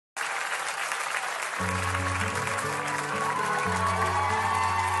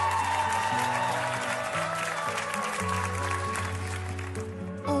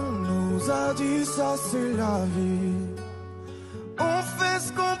a dit ça c'est la vie. On fait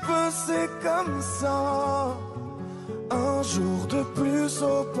ce qu'on peut, c'est comme ça. Un jour de plus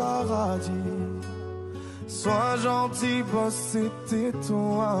au paradis. Sois gentil, boss, c'était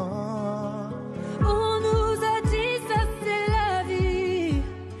toi. On nous a dit ça c'est la vie.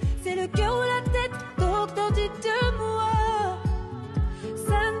 C'est le cœur ou la tête, docteur dites-moi.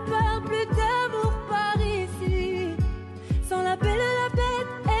 Ça ne parle plus d'amour par ici. Sans la belle et la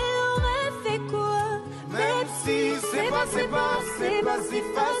bête, elle aurait fait quoi? Même si c'est pas si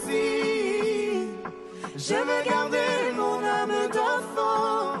facile, je veux garder mon âme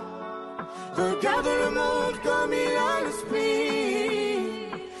d'enfant. Regarde le monde comme il a l'esprit.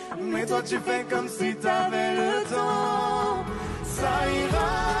 Mais toi tu fais comme si t'avais le temps. Ça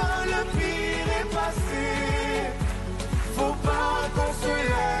ira, le pire est passé. Faut pas qu'on se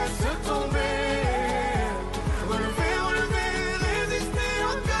laisse tomber. Relever, relever, résister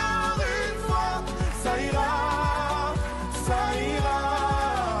encore une fois. Ça ira, ça ira.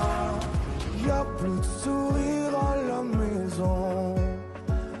 Y'a plus de sourire à la maison.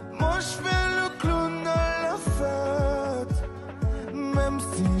 Moi je fais le clown à la fête. Même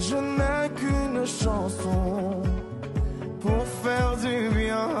si je n'ai qu'une chanson pour faire du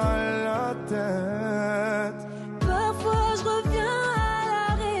bien à la tête. Parfois je reviens à la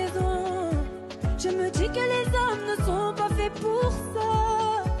raison. Je me dis que les hommes ne sont pas faits pour ça.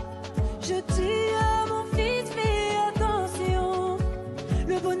 Je dis à mon fils, fais attention.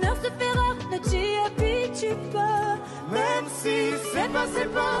 Le bonheur se fait rare, ne t'y habitue pas. Même si c'est pas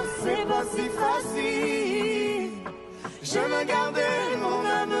si facile, je veux garder mon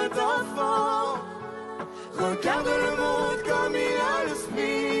âme d'enfant. Regarde le monde comme il a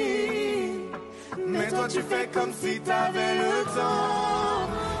l'esprit. Mais toi tu fais comme si t'avais le temps.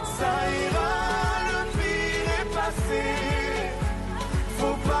 Ça ira, le pire est passé.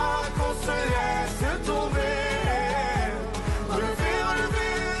 Faut pas qu'on se laisse tomber. Relever,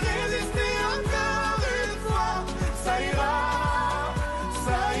 relever, résister encore une fois. Ça ira,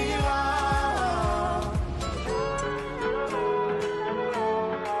 ça ira.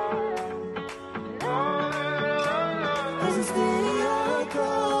 Résister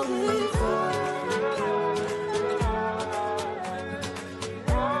encore une fois.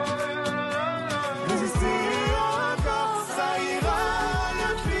 Résister encore, ça ira, le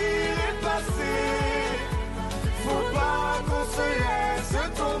pire est passé. Faut pas qu'on se laisse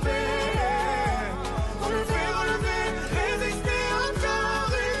tomber. Relever, relever, résister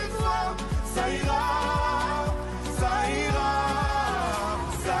encore une fois. Ça ira, ça ira,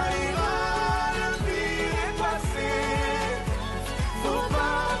 ça ira, le pire est passé. Faut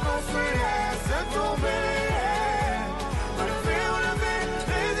pas qu'on se laisse tomber. Relever, relever,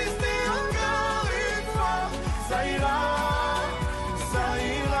 résister encore une fois. Ça ira,